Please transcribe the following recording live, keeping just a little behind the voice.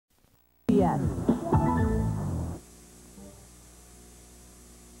CBS.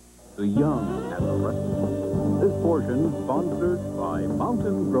 The young and the restless. This portion sponsored by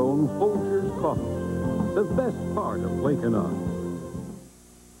mountain-grown Folgers coffee. The best part of waking up.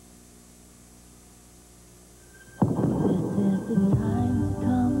 This is the time to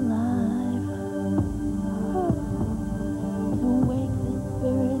come alive. To wake the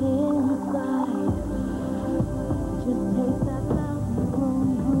spirit inside. Just taste that mountain-grown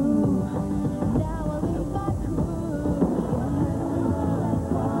brew. Now I'll leave my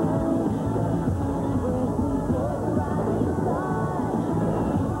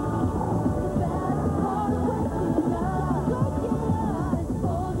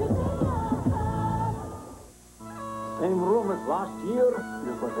Same room as last year.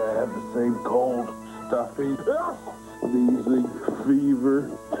 Feels like I have the same cold, stuffy, sneezing, fever.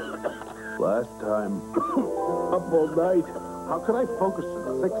 Last time, up all night. How can I focus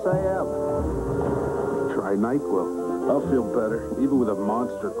at 6 a.m.? Try NyQuil. I'll feel better, even with a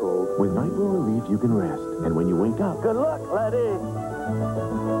monster cold. With NyQuil relief, you can rest. And when you wake up... Good luck, laddie.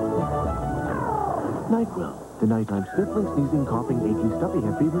 NyQuil. The nighttime sniffling, sneezing, coughing, achy, stuffy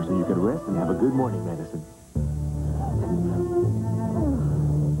head fever so you can rest and have a good morning medicine.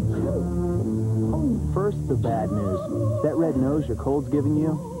 First, the bad news. That red nose your cold's giving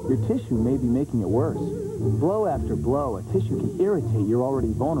you, your tissue may be making it worse. Blow after blow, a tissue can irritate your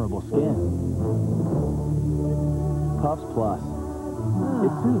already vulnerable skin. Puffs Plus.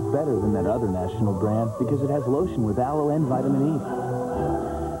 It soothes better than that other national brand because it has lotion with aloe and vitamin E.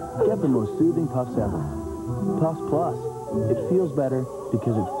 Get the most soothing puffs ever. Puffs Plus. It feels better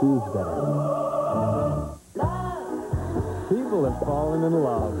because it soothes better. People have fallen in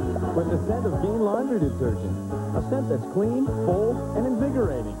love with the scent of Gain laundry detergent. A scent that's clean, full, and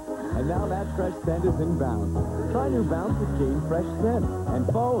invigorating. And now that fresh scent is in Bounce. Try new Bounce with Gain Fresh Scent and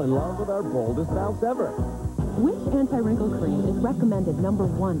fall in love with our boldest Bounce ever. Which anti-wrinkle cream is recommended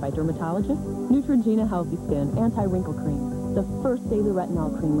 #1 by dermatologists? Neutrogena Healthy Skin Anti-Wrinkle Cream. The first daily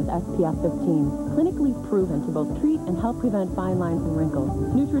retinol cream with SPF 15. Clinically proven to both treat and help prevent fine lines and wrinkles.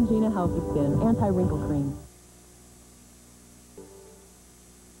 Neutrogena Healthy Skin Anti-Wrinkle Cream.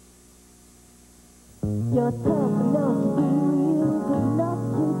 You're tough enough to be real, but not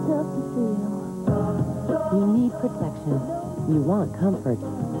too tough to feel. You need protection. You want comfort.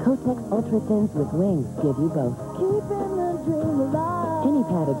 Kotex Ultra Thins with Wings give you both. Keeping the dream alive. Any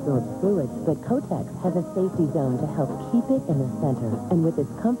pad absorbs fluids, but Kotex has a safety zone to help keep it in the center. And with its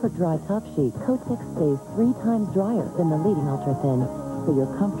Comfort Dry top sheet, Kotex stays 3 times drier than the leading Ultra Thin. So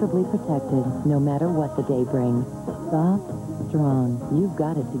you're comfortably protected, no matter what the day brings. Soft, strong. You've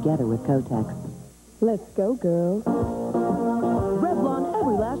got it together with Kotex. Let's go, girls. Revlon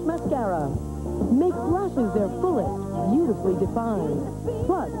EveryLash Mascara. Makes lashes their fullest, beautifully defined.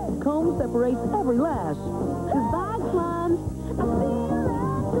 Plus, comb separates every lash. Goodbye, clumps. I feel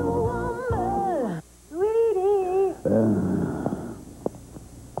like a woman. Sweetie.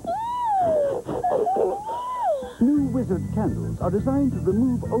 New Wizard candles are designed to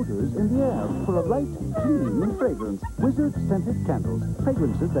remove odors in the air for a light, clean fragrance. Wizard scented candles.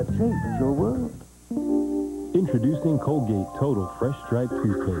 Fragrances that change your world. Introducing Colgate Total Fresh Stripe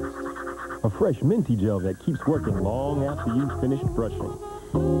Toothpaste. A fresh minty gel that keeps working long after you've finished brushing.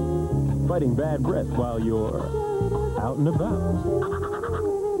 Fighting bad breath while you're out and about.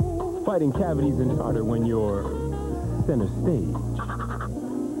 Fighting cavities and tartar when you're center stage.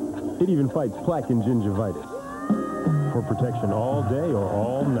 It even fights plaque and gingivitis. For protection all day or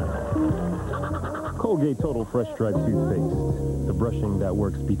all night. Colgate Total Fresh Stripe Toothpaste. The brushing that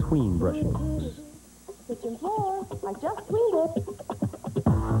works between brushings. Kitchen floor. I just cleaned it.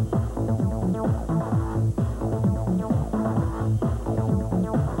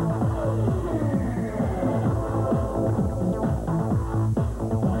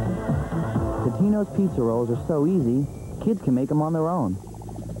 Totino's pizza rolls are so easy, kids can make them on their own.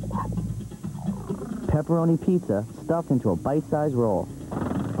 Pepperoni pizza stuffed into a bite-sized roll.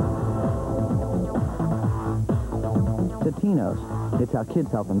 Totino's. It's how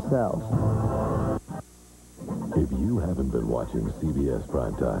kids help themselves. If you haven't been watching CBS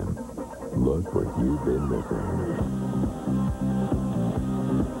Primetime, look what you've been missing.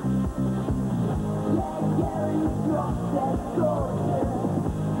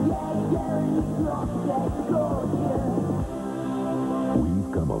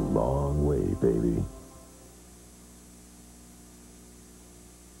 We've come a long way, baby.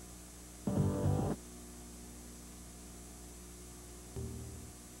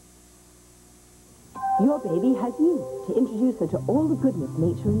 Your baby has you to introduce her to all the goodness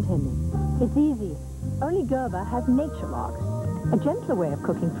nature intended. It's easy. Only Gerber has nature marks. A gentler way of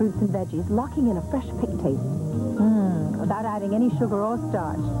cooking fruits and veggies, locking in a fresh pick taste. Without adding any sugar or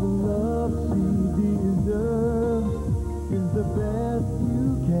starch. The love she deserves is the best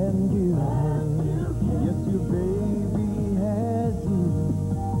you can give her. Yes, your baby has you,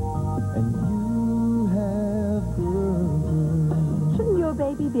 and you have Gerber. Shouldn't your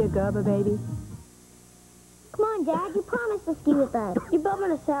baby be a Gerber baby? Come on, Dad. You promised to ski with us. You're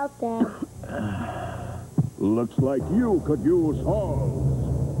bumming us out, Dad. Looks like you could use Halls.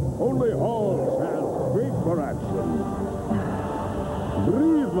 Only Halls has vapor action.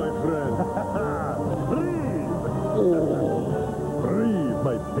 Breathe, my friend. Breathe. Breathe,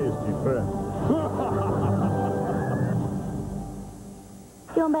 my tasty friend.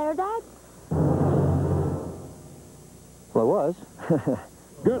 Feeling better, Dad? Well, I was.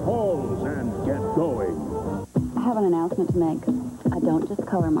 Get Halls and get going. I have an announcement to make. I don't just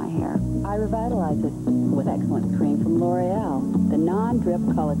color my hair. I revitalize it with Excellence Cream from L'Oreal, the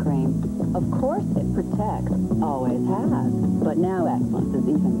non-drip color cream. Of course it protects, always has. But now Excellence is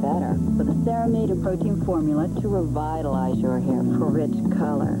even better with a ceramide and protein formula to revitalize your hair for rich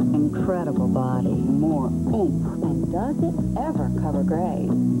color, incredible body, more oomph. And does it ever cover gray?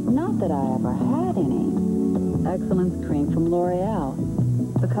 Not that I ever had any. Excellence Cream from L'Oreal,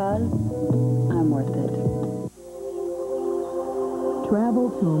 because I'm worth it. Travel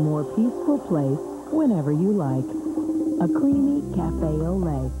to a more peaceful place whenever you like. A creamy cafe au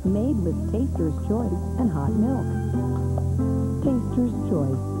lait made with Taster's Choice and hot milk. Taster's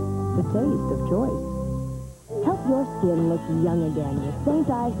Choice, the taste of choice. Help your skin look young again with St.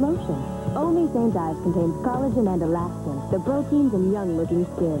 Ives lotion. Only St. Ives contains collagen and elastin, the proteins in young-looking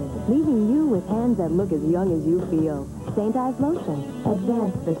skin, leaving you with hands that look as young as you feel. St. Ives lotion.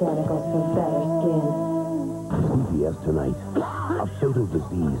 Advanced botanicals for better skin. CBS tonight. A fatal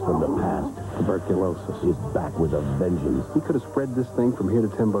disease from the past. Tuberculosis. Is back with a vengeance. He could have spread this thing from here to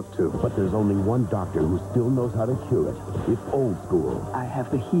Timbuktu. But there's only one doctor who still knows how to cure it. It's old school. I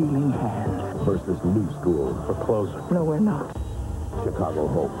have the healing hand. Versus new school. We're closing. No, we're not. Chicago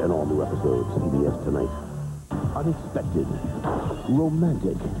Hope and all new episodes. CBS tonight. Unexpected.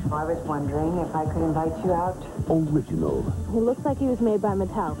 Romantic. I was wondering if I could invite you out. Original. He looks like he was made by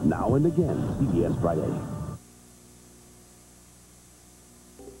Mattel. Now and again. CBS Friday.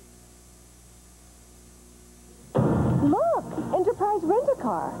 Look! Enterprise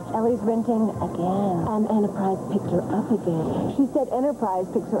Rent-A-Car. Ellie's renting again. And Enterprise picked her up again. She said Enterprise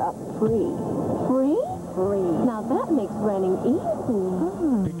picks her up free. Free? Free. Now that makes renting easy.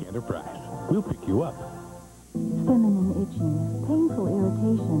 Pick Enterprise. We'll pick you up. Feminine itching, painful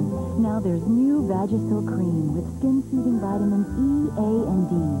irritation. Now there's new Vagisil cream with skin-soothing vitamins E, A, and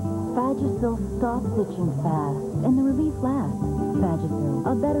D. Vagisil stops itching fast, and the relief lasts. Vagisil,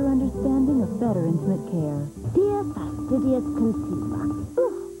 a better understanding of better intimate care. Dear fastidious consumer,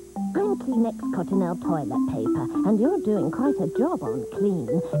 I'm Kleenex Cottonelle toilet paper, and you're doing quite a job on clean.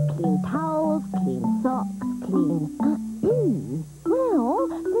 Clean towels, clean socks, clean... Well,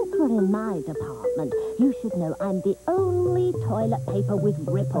 since we're in my department, you should know I'm the only toilet paper with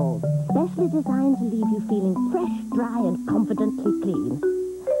ripples, specially designed to leave you feeling fresh, dry, and confidently clean.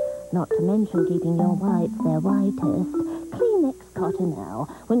 Not to mention keeping your whites their whitest. Kleenex Cottonelle.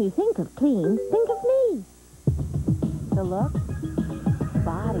 When you think of clean, think of me. The look,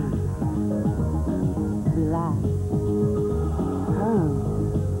 body, relax.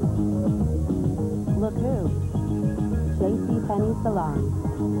 Look who? JCPenney Salon.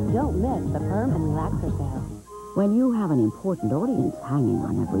 Don't miss the Perm and Relaxer sale. When you have an important audience hanging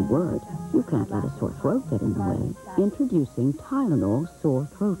on every word, you can't let a sore throat get in the way. Introducing Tylenol Sore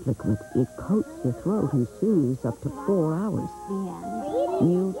Throat Liquid. It coats your throat and soothes up to 4 hours.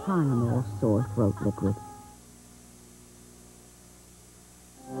 New Tylenol Sore Throat Liquid.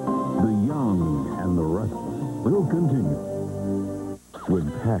 The young and the restless will continue.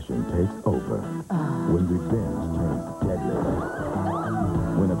 When passion takes over. When revenge turns deadly.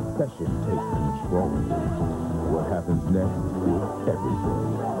 When obsession takes control. What happens next is everything.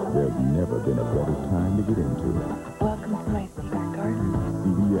 There's never been a better time to get into it. Welcome to my secret garden.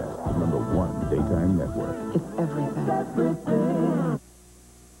 CBS, #1 daytime network. It's everything.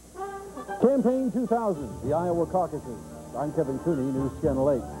 Campaign 2000, the Iowa caucuses. I'm Kevin Cooney, News Channel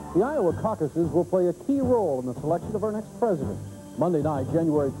 8. The Iowa caucuses will play a key role in the selection of our next president. Monday night,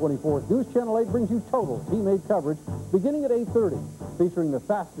 January 24th, News Channel 8 brings you total team-made coverage beginning at 8:30, featuring the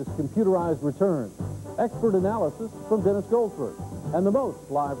fastest computerized returns, expert analysis from Dennis Goldberg, and the most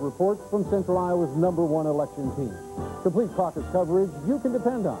live reports from Central Iowa's #1 election team. Complete caucus coverage you can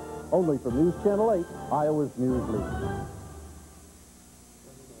depend on, only from News Channel 8, Iowa's news leader.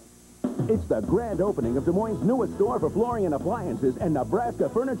 It's the grand opening of Des Moines' newest store for flooring and appliances, and Nebraska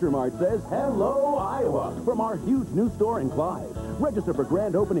Furniture Mart says, hello, Iowa, from our huge new store in Clive. Register for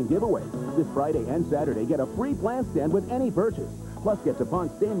grand opening giveaways. This Friday and Saturday, get a free plant stand with any purchase. Plus, get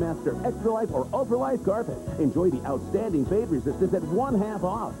DuPont Stainmaster Extra Life or Ultra Life carpet. Enjoy the outstanding fade resistance at 1/2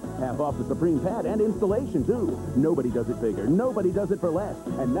 off. Half off the Supreme pad and installation, too. Nobody does it bigger. Nobody does it for less.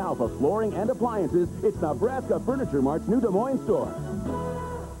 And now for flooring and appliances, it's Nebraska Furniture Mart's new Des Moines store.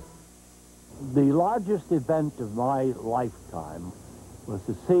 The largest event of my lifetime was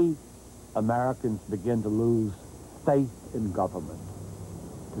to see Americans begin to lose faith in government,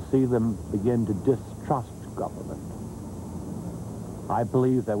 to see them begin to distrust government. I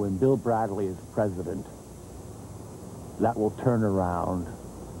believe that when Bill Bradley is president, that will turn around.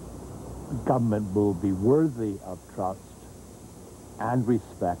 Government will be worthy of trust and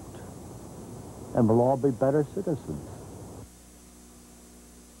respect, and we'll all be better citizens.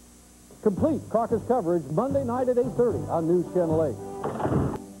 Complete caucus coverage Monday night at 8:30 on News Channel 8.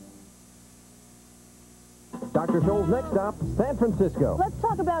 Dr. Scholl's next stop, San Francisco. Let's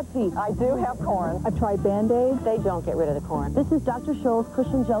talk about feet. I do have corn. I've tried Band-Aids. They don't get rid of the corn. This is Dr. Scholl's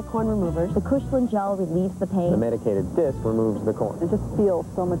Cushion Gel Corn Removers. The Cushion Gel relieves the pain. The medicated disc removes the corn. It just feels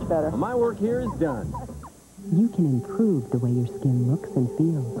so much better. My work here is done. You can improve the way your skin looks and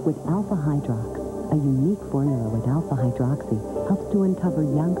feels with Alpha Hydrox. A unique formula with Alpha Hydroxy helps to uncover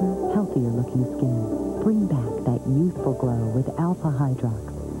younger, healthier-looking skin. Bring back that youthful glow with Alpha Hydrox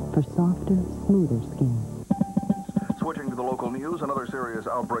for softer, smoother skin. Switching to the local news, another serious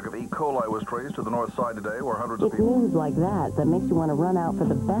outbreak of E. coli was traced to the north side today, where hundreds of It's people... news like that makes you want to run out for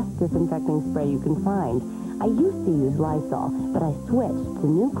the best disinfecting spray you can find. I used to use Lysol, but I switched to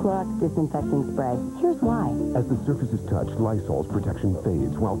new Clorox disinfecting spray. Here's why. As the surface is touched, Lysol's protection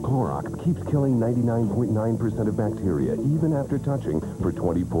fades, while Clorox keeps killing 99.9% of bacteria, even after touching, for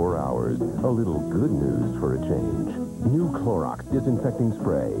 24 hours. A little good news for a change. New Clorox disinfecting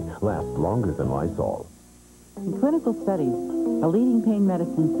spray lasts longer than Lysol. In clinical studies, a leading pain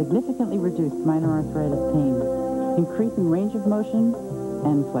medicine significantly reduced minor arthritis pain, increasing range of motion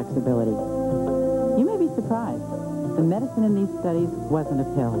and flexibility. You may be surprised. The medicine in these studies wasn't a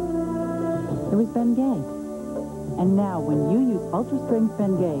pill. It was Bengay. And now, when you use ultra-strength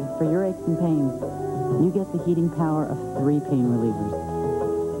Bengay for your aches and pains, you get the heating power of 3 pain relievers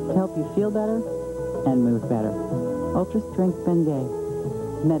to help you feel better and move better. Ultra-strength Bengay,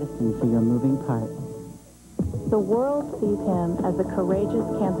 medicine for your moving parts. The world sees him as a courageous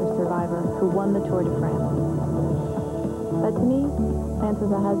cancer survivor who won the Tour de France. But to me, Lance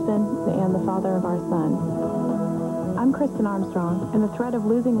is a husband and the father of our son. I'm Kristen Armstrong, and the threat of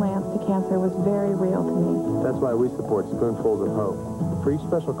losing Lance to cancer was very real to me. That's why we support Spoonfuls of Hope. For each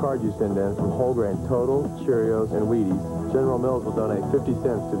special card you send in from whole grain Total, Cheerios, and Wheaties, General Mills will donate 50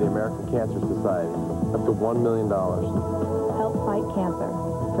 cents to the American Cancer Society, up to $1 million. Help fight cancer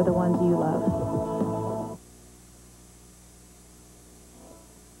for the ones you love.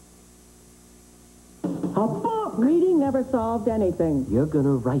 Reading never solved anything. You're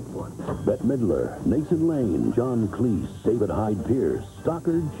gonna write one. Bette Midler, Nathan Lane, John Cleese, David Hyde Pierce,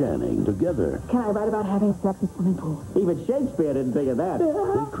 Stockard Channing, together. Can I write about having sex in swimming pools? Even Shakespeare didn't think of that.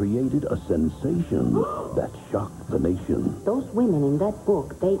 They created a sensation that shocked the nation. Those women in that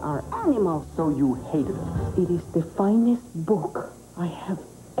book, they are animals. So you hated it. It is the finest book I have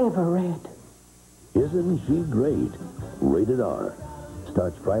ever read. Isn't she great? Rated R.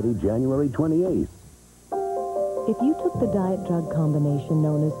 Starts Friday, January 28th. If you took the diet drug combination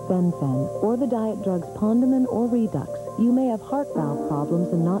known as Fen-Phen, or the diet drugs Pondamin or Redux, you may have heart valve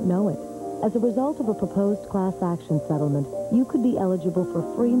problems and not know it. As a result of a proposed class action settlement, you could be eligible for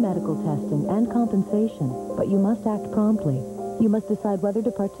free medical testing and compensation, but you must act promptly. You must decide whether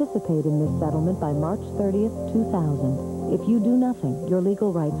to participate in this settlement by March 30th, 2000. If you do nothing, your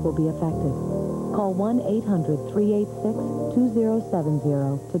legal rights will be affected. Call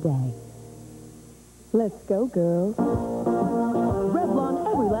 1-800-386-2070 today. Let's go, girls. Revlon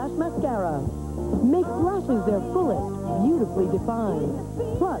EveryLash Mascara makes lashes their fullest, beautifully defined.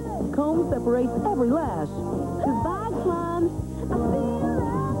 Plus, comb separates every lash. Goodbye, slums. I feel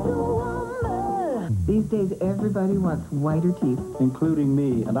like a woman. These days, everybody wants whiter teeth. Including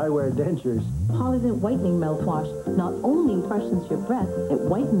me, and I wear dentures. Polident Whitening Mouthwash not only freshens your breath, it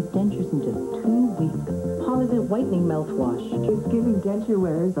whitens dentures in just 2 weeks. Polident Whitening Mouthwash. It's giving denture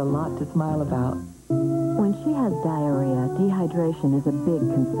wearers a lot to smile about. When she has diarrhea, dehydration is a big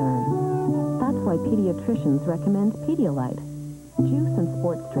concern. That's why pediatricians recommend Pedialyte. Juice and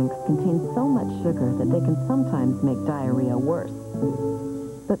sports drinks contain so much sugar that they can sometimes make diarrhea worse.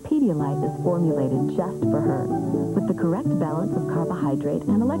 But Pedialyte is formulated just for her, with the correct balance of carbohydrate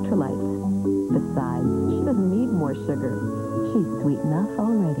and electrolytes. Besides, she doesn't need more sugar. She's sweet enough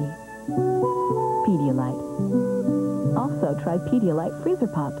already. Pedialyte. Also, try Pedialyte Freezer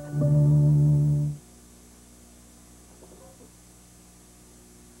Pops.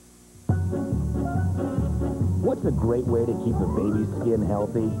 What's a great way to keep a baby's skin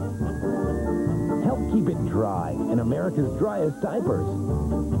healthy? Help keep it dry in America's driest diapers.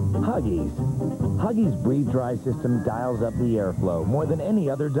 Huggies. Huggies Breathe Dry system dials up the airflow more than any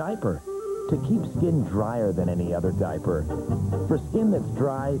other diaper to keep skin drier than any other diaper. For skin that's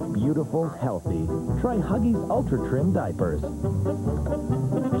dry, beautiful, healthy, try Huggies Ultra Trim diapers.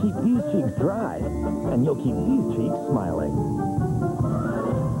 Keep these cheeks dry, and you'll keep these cheeks smiling.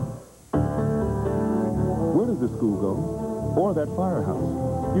 Where does this school go? Or that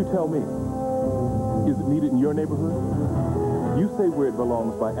firehouse? You tell me. Is it needed in your neighborhood? You say where it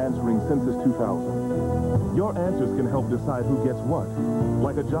belongs by answering Census 2000. Your answers can help decide who gets what,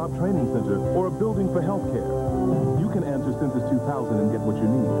 like a job training center or a building for health care. You can answer Census 2000 and get what you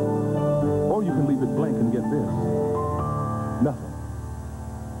need. Or you can leave it blank and get this. Nothing.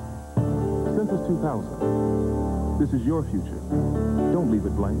 Census 2000. This is your future. Don't leave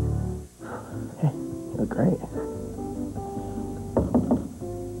it blank. Hey, you look great.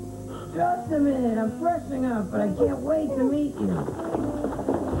 Just a minute, I'm freshening up, but I can't wait to meet you.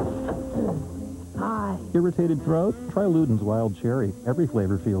 Hi. Irritated throat? Try Luden's Wild Cherry. Every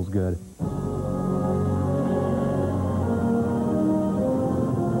flavor feels good.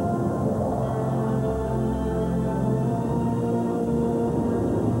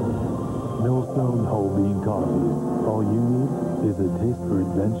 Millstone whole bean coffees. All you need is a taste for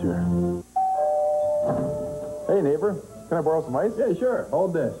adventure. Hey, neighbor. Can I borrow some ice? Yeah, sure.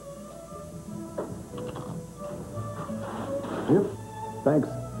 Hold this. Yep. Thanks.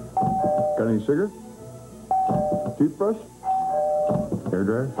 Got any sugar? Toothbrush?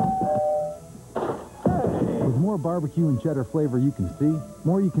 Hairdryer? With more barbecue and cheddar flavor you can see,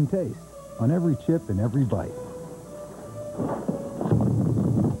 more you can taste on every chip and every bite.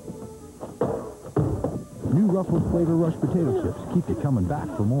 New Ruffles Flavor Rush potato chips keep you coming back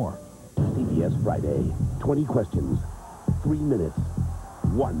for more. CBS Friday. 20 questions. 3 minutes.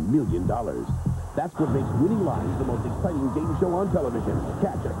 $1 million. That's what makes Winning Lines the most exciting game show on television.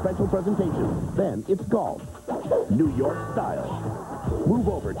 Catch a special presentation. Then it's golf. New York style. Move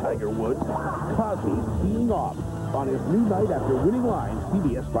over, Tiger Woods. Cosby's teeing off on his new night after Winning Lines,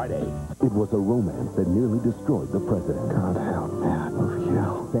 CBS Friday. It was a romance that nearly destroyed the president. Can't help that of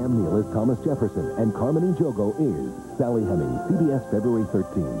you. Sam Neill is Thomas Jefferson, and Carmine Jogo is Sally Hemings, CBS February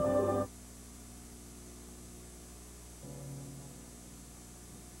 13th.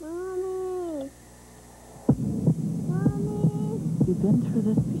 You've been through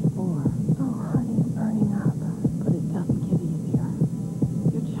this before. Oh, honey, it's burning up. But it doesn't get easier.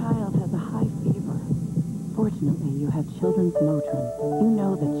 Your child has a high fever. Fortunately, you have Children's Motrin. You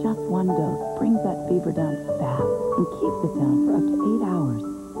know that just one dose brings that fever down fast and keeps it down for up to 8 hours.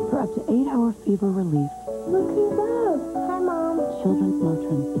 For up to 8-hour fever relief. Look who's up. Hi, Mom. Children's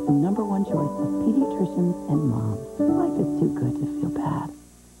Motrin is the #1 choice of pediatricians and moms. Life is too good to feel bad.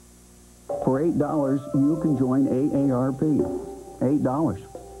 For $8, you can join AARP. $8.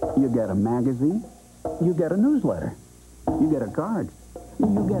 You get a magazine, you get a newsletter, you get a card,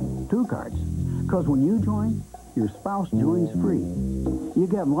 you get 2 cards. Because when you join, your spouse joins free. You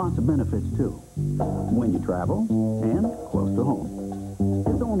get lots of benefits, too. When you travel and close to home.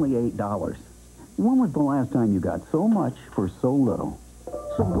 It's only $8. When was the last time you got so much for so little?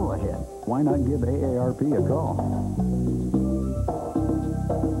 So go ahead. Why not give AARP a call?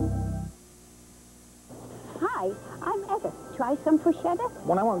 Hi, I'm Etta. Try some bruschetta?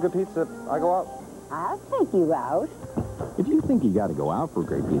 When I want good pizza, I go out. I'll take you out. If you think you got to go out for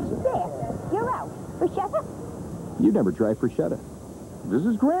great pizza, There, you're out. Bruschetta? you never tried Freshetta. This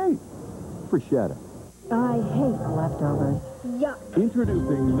is great. Freshetta. I hate leftovers. Yuck.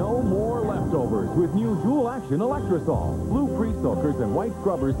 Introducing No More Leftovers with new dual-action Electrosol. Blue pre-soakers and white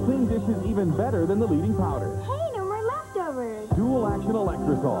scrubbers clean dishes even better than the leading powders. Hey, no more leftovers. Dual-action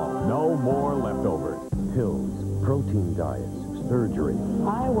Electrosol. No more leftovers. Pills, protein diets, surgery.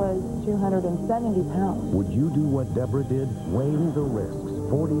 I was 270 pounds. Would you do what Deborah did? Weighing the risks.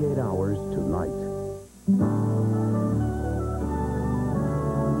 48 hours tonight.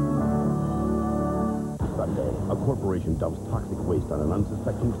 Sunday, a corporation dumps toxic waste on an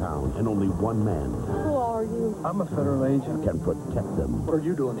unsuspecting town, and only one man Who are you? I'm a federal agent. can protect them. What are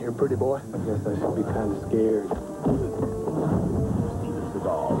you doing here, pretty boy? I guess I should be kind of scared. Steven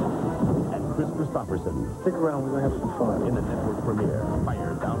Seagal and Christopherson. Stick around, we're going to have some fun. In the network premiere,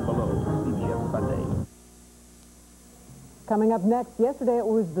 Fire Down Below, CBS Sunday. Coming up next, yesterday it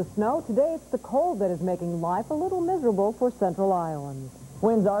was the snow. Today it's the cold that is making life a little miserable for Central Iowans.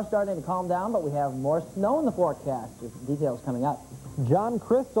 Winds are starting to calm down, but we have more snow in the forecast. Details coming up. John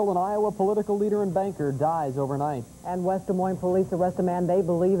Crystal, an Iowa political leader and banker, dies overnight. And West Des Moines police arrest a man they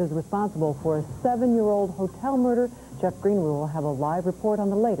believe is responsible for a 7-year-old hotel murder. Jeff Greenwood will have a live report on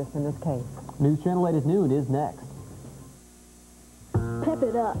the latest in this case. News Channel 8 at noon is next. Pep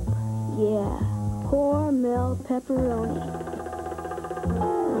it up. Yeah. Hormel pepperoni.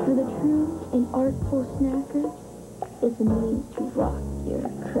 For the true and artful snacker, it's a means to rock your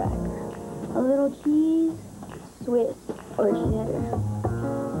cracker. A little cheese, Swiss or cheddar.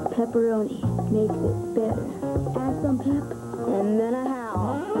 Pepperoni makes it better. Add some pep, and then a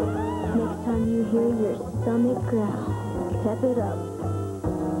howl. Next time you hear your stomach growl, pep it up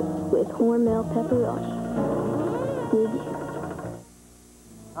with Hormel pepperoni. Dig it.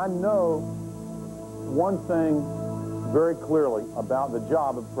 I know one thing very clearly about the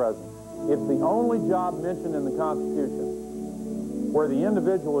job of president. It's the only job mentioned in the Constitution where the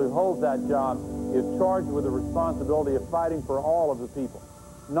individual who holds that job is charged with the responsibility of fighting for all of the people.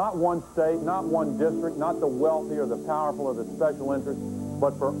 Not one state, not one district, not the wealthy or the powerful or the special interests,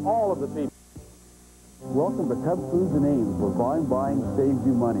 but for all of the people. Welcome to Cub Foods and Ames, where volume buying saves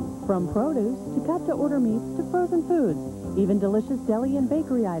you money. From produce to cut-to-order meats to frozen foods, even delicious deli and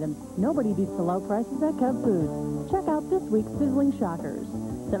bakery items, nobody beats the low prices at Cub Foods. Check out this week's sizzling shockers.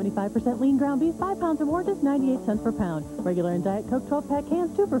 75% lean ground beef, 5 pounds or more, just 98 cents per pound. Regular and Diet Coke 12-pack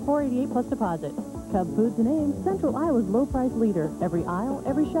cans, 2 for $4.88 plus deposit. Cub Foods and Ames, Central Iowa's low-price leader. Every aisle,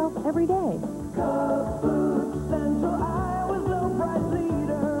 every shelf, every day. Cub Foods, Central Iowa's low-price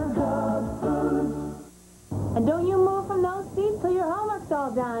leader. Cub Foods. And don't you move from those seats till your homework's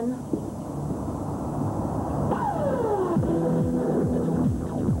all done.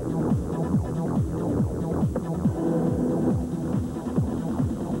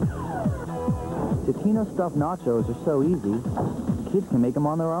 Totino stuffed nachos are so easy, kids can make them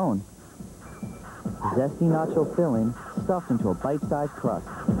on their own. Zesty nacho filling stuffed into a bite-sized crust.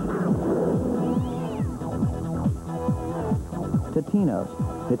 Totino's,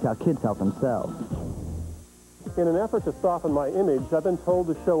 it's how kids help themselves. In an effort to soften my image, I've been told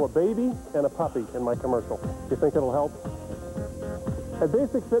to show a baby and a puppy in my commercial. You think it'll help? At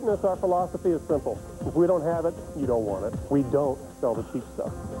Basic Fitness, our philosophy is simple. If we don't have it, you don't want it. We don't sell the cheap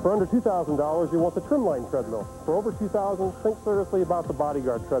stuff. For under $2,000, you want the Trimline treadmill. For over $2,000, think seriously about the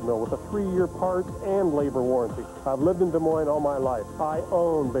Bodyguard treadmill with a 3-year parts and labor warranty. I've lived in Des Moines all my life. I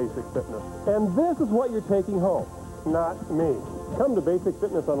own Basic Fitness. And this is what you're taking home, not me. Come to Basic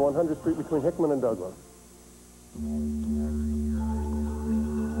Fitness on 100th Street between Hickman and Douglas.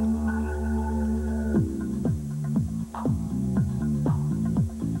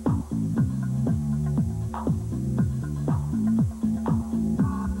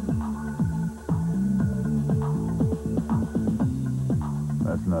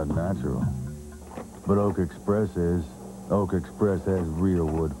 That's not natural. But Oak Express is. Oak Express has real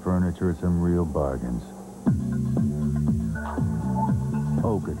wood furniture at some real bargains.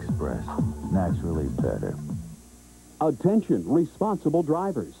 Oak Express, naturally better. Attention, responsible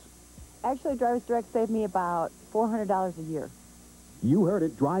drivers. Actually, Drivers Direct saved me about $400 a year. You heard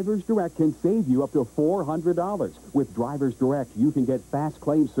it. Drivers Direct can save you up to $400. With Drivers Direct, you can get fast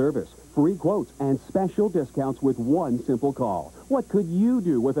claim service, free quotes, and special discounts with one simple call. What could you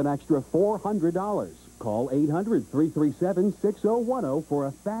do with an extra $400? Call 800-337-6010 for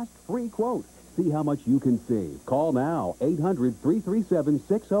a fast, free quote. See how much you can save. Call now,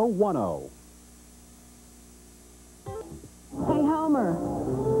 800-337-6010. Hey, Homer.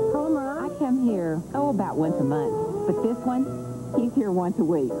 Homer, I come here, about once a month. But this one, he's here once a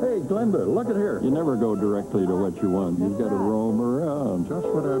week. Hey, Glenda, look at here. You never go directly to what you want. You've got to roam around. Just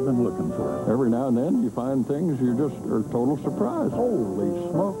what I've been looking for. Every now and then, you find things you just are total surprise. Holy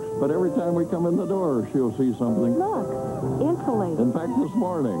smokes. But every time we come in the door, she'll see something. Look, insulated. In fact, this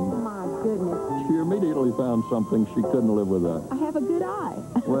morning, My goodness. she immediately found something she couldn't live without. I have a good eye.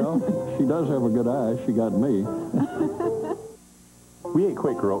 Well, she does have a good eye. She got me. We ate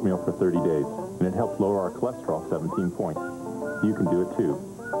Quaker oatmeal for 30 days, and it helped lower our cholesterol 17 points. You can do it too.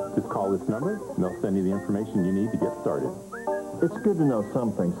 Just call this number, and they'll send you the information you need to get started. It's good to know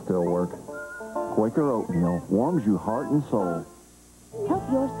some things still work. Quaker oatmeal warms your heart and soul. Help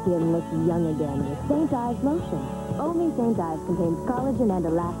your skin look young again with St. Ives lotion. Only St. Ives contains collagen and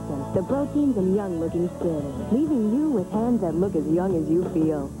elastin, the proteins in young-looking skin, leaving you with hands that look as young as you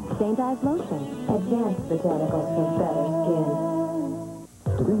feel. St. Ives lotion. Advanced botanicals for better skin.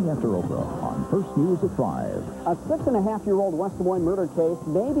 Today After Oprah on First News at 5. A 6.5-year-old West Des Moines murder case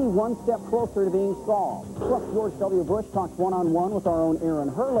may be one step closer to being solved. Plus, George W. Bush talks one-on-one with our own Aaron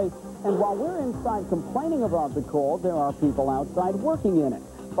Hurley. And while we're inside complaining about the cold, there are people outside working in it.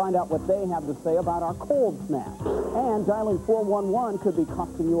 Find out what they have to say about our cold snap. And dialing 411 could be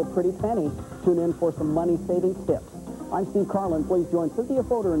costing you a pretty penny. Tune in for some money-saving tips. I'm Steve Carlin. Please join Cynthia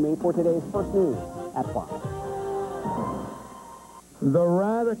Fodor and me for today's First News at 5. The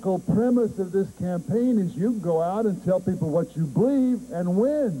radical premise of this campaign is you can go out and tell people what you believe and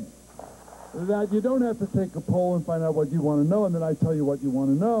win. That you don't have to take a poll and find out what you want to know, and then I tell you what you want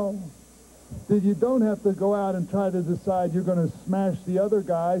to know. That you don't have to go out and try to decide you're going to smash the other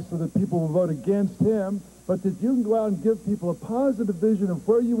guy so that people will vote against him, but that you can go out and give people a positive vision of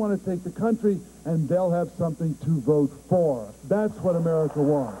where you want to take the country, and they'll have something to vote for. That's what America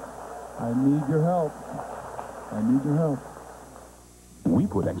wants. I need your help. I need your help. We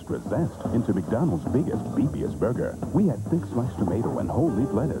put extra zest into McDonald's biggest, beefiest burger. We had thick sliced tomato and whole leaf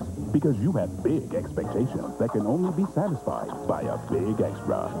lettuce because you have big expectations that can only be satisfied by a big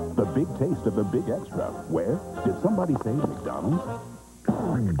extra. The big taste of the big extra. Where? Did somebody say McDonald's?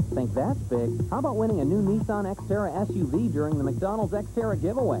 Think that's big? How about winning a new Nissan Xterra SUV during the McDonald's Xterra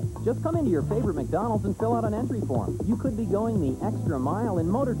giveaway? Just come into your favorite McDonald's and fill out an entry form. You could be going the extra mile in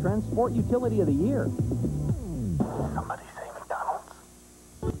Motor Trend's Sport Utility of the Year. Somebody say McDonald's?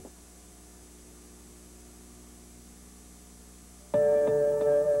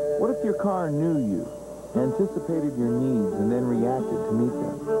 What if your car knew you, anticipated your needs, and then reacted to meet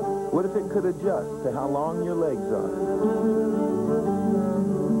them? What if it could adjust to how long your legs are?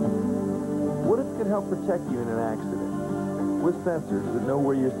 What if it could help protect you in an accident, with sensors that know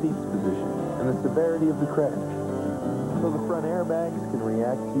where your seat's positioned and the severity of the crash, so the front airbags can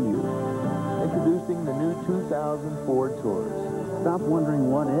react to you? Introducing the new 2000 Ford Taurus. Stop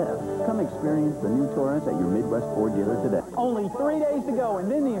wondering what if. Come experience the new Taurus at your Midwest Ford dealer today. Only 3 days to go, and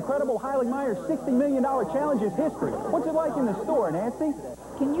then the incredible Heilig-Myers $60 million challenge is history. What's it like in the store, Nancy?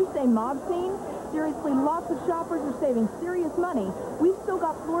 Can you say mob scene? Seriously, lots of shoppers are saving serious money. We've still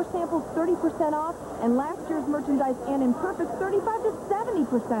got floor samples 30% off, and last year's merchandise and Imperfect 35 to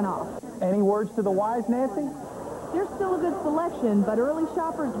 70% off. Any words to the wise, Nancy? There's still a good selection, but early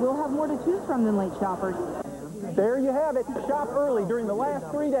shoppers will have more to choose from than late shoppers. There you have it. Shop early during the last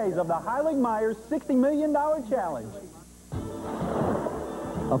 3 days of the Heilig-Myers $60 million challenge.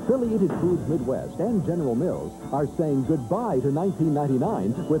 Affiliated Foods Midwest and General Mills are saying goodbye to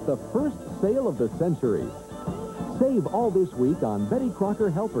 $19.99 with the first sale of the century. Save all this week on Betty Crocker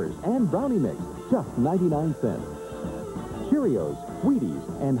Helpers and Brownie Mix, just 99 cents. Cheerios, Wheaties,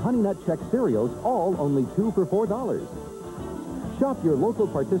 and Honey Nut Chex cereals, all only 2 for $4. Shop your local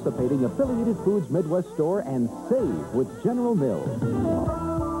participating Affiliated Foods Midwest store and save with General Mills.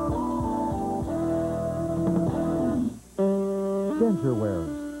 Denture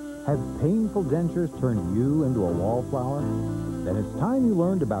wearers. Have painful dentures turned you into a wallflower? Then it's time you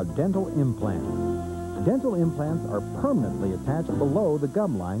learned about dental implants. Dental implants are permanently attached below the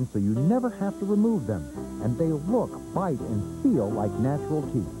gum line so you never have to remove them. And they look, bite, and feel like natural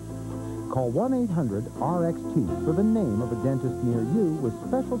teeth. Call 1-800-RX-Teeth for the name of a dentist near you with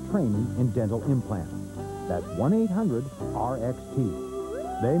special training in dental implants. That's 1-800-RX-Teeth.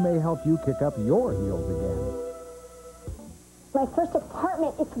 They may help you kick up your heels again. My first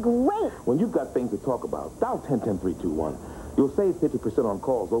apartment, it's great. When you've got things to talk about, dial 10-10-321. You'll save 50% on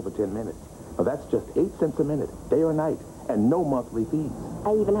calls over 10 minutes. Now, that's just 8 cents a minute, day or night, and no monthly fees.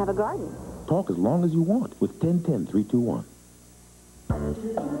 I even have a garden. Talk as long as you want with 10-10-321.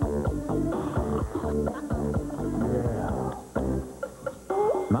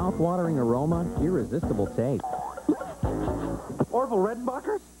 Mouth-watering aroma, irresistible taste. Orville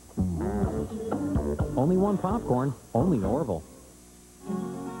Redenbacher's? Only one popcorn, only Orville.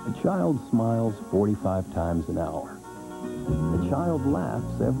 A child smiles 45 times an hour. A child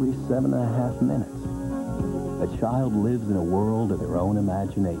laughs every 7.5 minutes. A child lives in a world of their own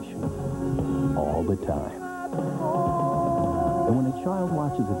imagination all the time. And when a child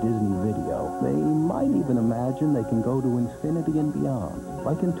watches a Disney video, they might even imagine they can go to infinity and beyond.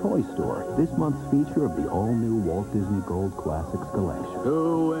 Like in Toy Story, this month's feature of the all-new Walt Disney Gold Classics collection.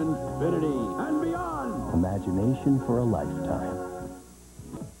 To infinity and beyond! Imagination for a lifetime.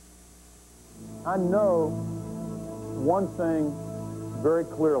 I know one thing very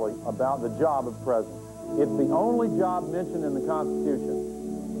clearly about the job of president. It's the only job mentioned in the Constitution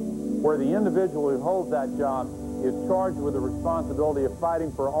where the individual who holds that job is charged with the responsibility of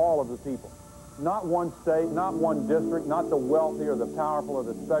fighting for all of the people. Not one state, not one district, not the wealthy or the powerful or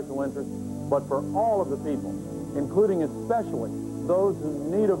the special interests, but for all of the people, including especially those who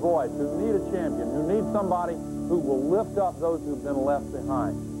need a voice, who need a champion, who need somebody who will lift up those who've been left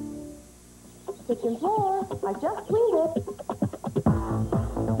behind. Kitchen floor. I just cleaned it.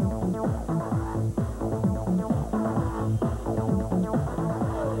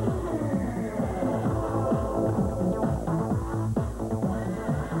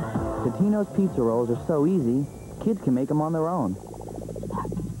 Totino's pizza rolls are so easy, kids can make them on their own.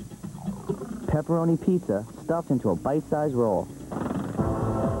 Pepperoni pizza stuffed into a bite-sized roll.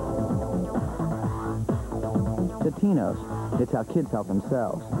 Totino's. It's how kids help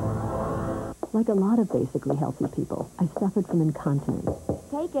themselves. Like a lot of basically healthy people, I suffered from incontinence.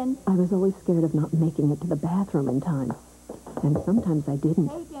 Taken. I was always scared of not making it to the bathroom in time. And sometimes I didn't.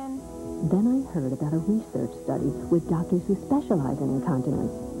 Taken. Then I heard about a research study with doctors who specialize in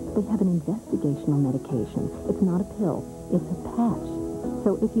incontinence. They have an investigational medication. It's not a pill. It's a patch.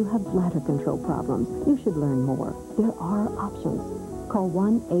 So if you have bladder control problems, you should learn more. There are options. Call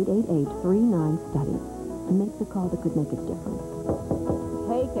 1-888-39-STUDY and make the call that could make a difference.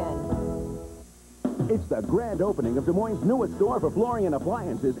 Taken. It's the grand opening of Des Moines' newest store for flooring and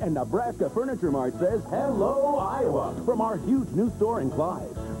appliances, and Nebraska Furniture Mart says, hello, Iowa, from our huge new store in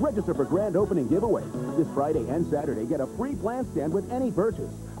Ives. Register for grand opening giveaways. This Friday and Saturday, get a free plant stand with any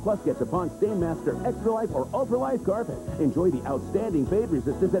purchase. Plus, get Dupont Stainmaster Extra Life or Ultra Life carpet. Enjoy the outstanding fade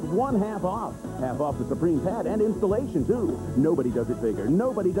resistance at 1/2 off. Half off the Supreme pad and installation, too. Nobody does it bigger.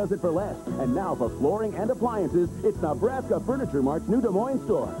 Nobody does it for less. And now for flooring and appliances, it's Nebraska Furniture Mart's new Des Moines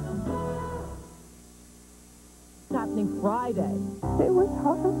store. Happening Friday. It was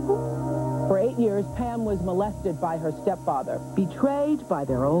horrible. For 8 years, Pam was molested by her stepfather, betrayed by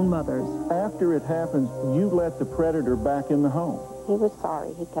their own mothers. After it happens, you let the predator back in the home. He was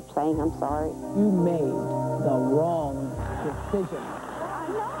sorry. He kept saying, I'm sorry. You made the wrong decision.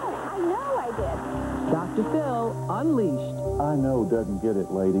 I know I did. Dr. Phil, unleashed. I know doesn't get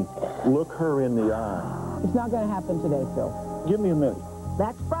it, lady. Look her in the eye. It's not going to happen today, Phil. Give me a minute.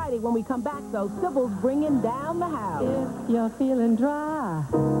 That's Friday when we come back, so Sybil's bringing down the house. If you're feeling dry,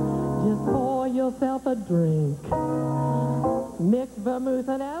 just pour yourself a drink. Mix vermouth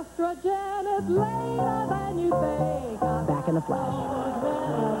and estrogen, it's later than you think. Back in a flash.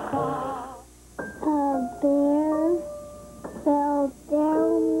 A bear fell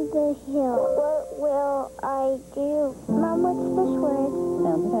down the hill. What will I do? Mom, what's this word?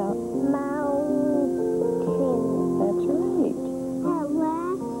 Sound it out. Mountain. That's right. At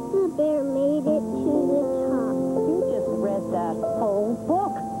last, the bear made it to the top. You just read that whole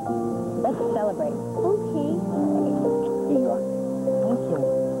book. Let's celebrate. Okay. Here you are. Thank you.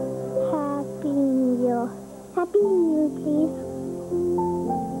 Happy New Year. Happy New Year, please.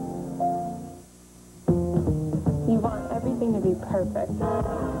 You want everything to be perfect.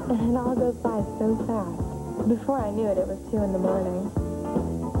 And it all goes by so fast. Before I knew it, it was 2 in the morning.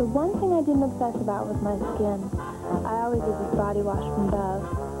 The one thing I didn't obsess about was my skin. I always use this body wash from Dove.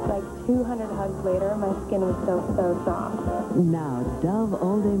 Like 200 hugs later, my skin was still so soft. Now, Dove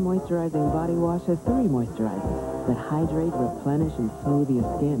All Day Moisturizing Body Wash has 3 moisturizers that hydrate, replenish, and smooth your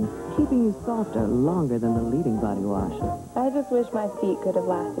skin, keeping you softer longer than the leading body wash. I just wish my feet could have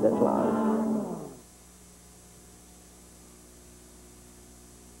lasted as long.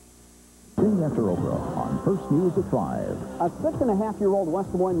 Sing after Oprah on First News at 5. A 6.5-year-old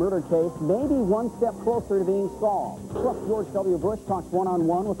West Des Moines murder case may be one step closer to being solved. Plus, George W. Bush talks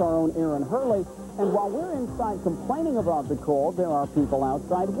one-on-one with our own Aaron Hurley. And while we're inside complaining about the cold, there are people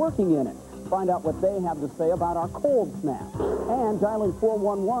outside working in it. Find out what they have to say about our cold snap. And dialing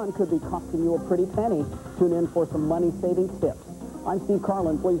 411 could be costing you a pretty penny. Tune in for some money-saving tips. I'm Steve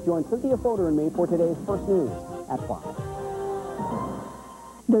Carlin. Please join Cynthia Fodor and me for today's First News at 5.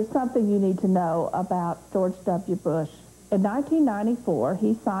 There's something you need to know about George W. Bush. In 1994,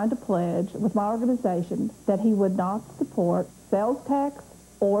 he signed a pledge with my organization that he would not support sales tax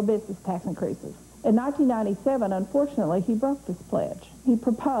or business tax increases. In 1997, unfortunately, he broke this pledge. He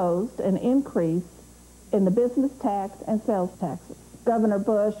proposed an increase in the business tax and sales taxes. Governor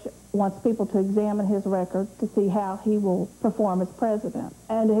Bush wants people to examine his record to see how he will perform as president.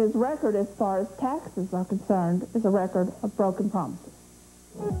 And his record as far as taxes are concerned is a record of broken promises.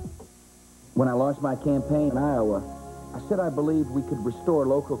 When I launched my campaign in Iowa, I said I believed we could restore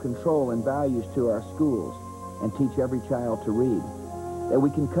local control and values to our schools and teach every child to read. That we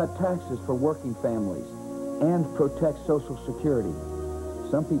can cut taxes for working families and protect Social Security.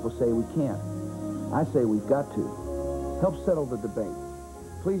 Some people say we can't. I say we've got to. Help settle the debate.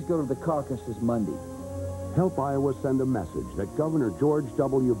 Please go to the caucuses Monday. Help Iowa send a message that Governor George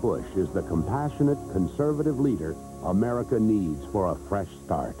W. Bush is the compassionate, conservative leader America needs for a fresh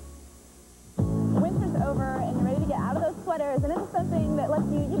start. Winter's over and you're ready to get out of those sweaters outdoors, and it's something that lets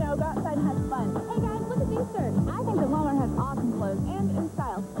you, go outside and have fun. Hey guys, look at these shirts. I think that Walmart has awesome clothes, and in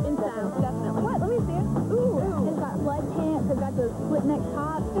style. In style, definitely. What? Let me see it. Ooh. It's got flood pants, it's got those split neck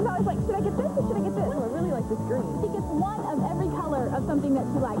tops. She's always like, should I get this or should I get this? Oh, I really like this green. She gets one of every color of something that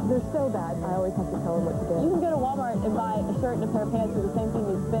she likes. They're so bad. I always have to tell her what to get. You can go to Walmart and buy a shirt and a pair of pants for the same thing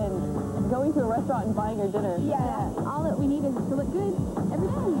you spend going to a restaurant and buying your dinner. Yeah. All that we need is to look good every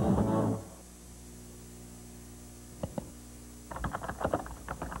day.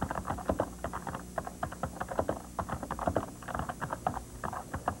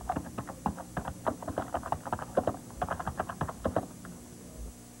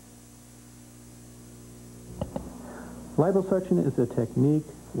 Liposuction is a technique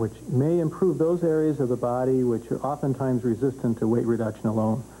which may improve those areas of the body which are oftentimes resistant to weight reduction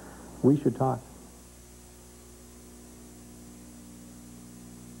alone. We should talk.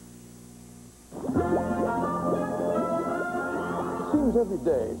 It seems every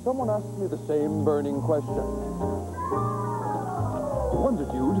day someone asks me the same burning question. Wonder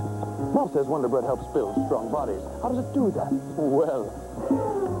Dude, Mom says Wonder Bread helps build strong bodies. How does it do that? Well,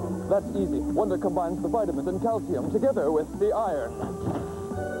 that's easy. Wonder combines the vitamins and calcium together with the iron.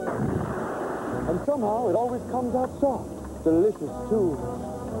 And somehow it always comes out soft. Delicious, too.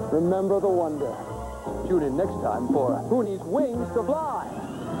 Remember the Wonder. Tune in next time for Who Needs Wings to Fly?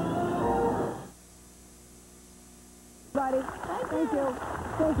 Thank you.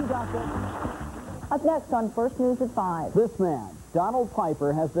 Thank you, Doctor. Up next on First News at 5. This man, Donald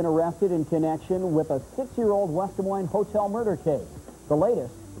Piper, has been arrested in connection with a 6-year-old West Des Moines hotel murder case. The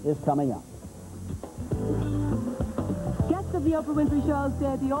latest is coming up. Guests of the Oprah Winfrey Show stay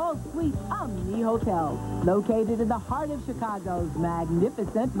at the all-suite Omni Hotel, located in the heart of Chicago's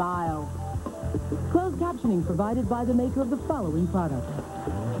Magnificent Mile. Closed captioning provided by the maker of the following product.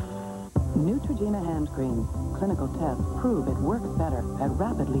 Neutrogena hand cream. Clinical tests prove it works better at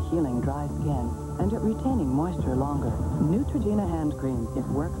rapidly healing dry skin and at retaining moisture longer. Neutrogena hand cream. It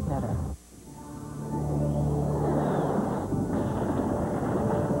works better.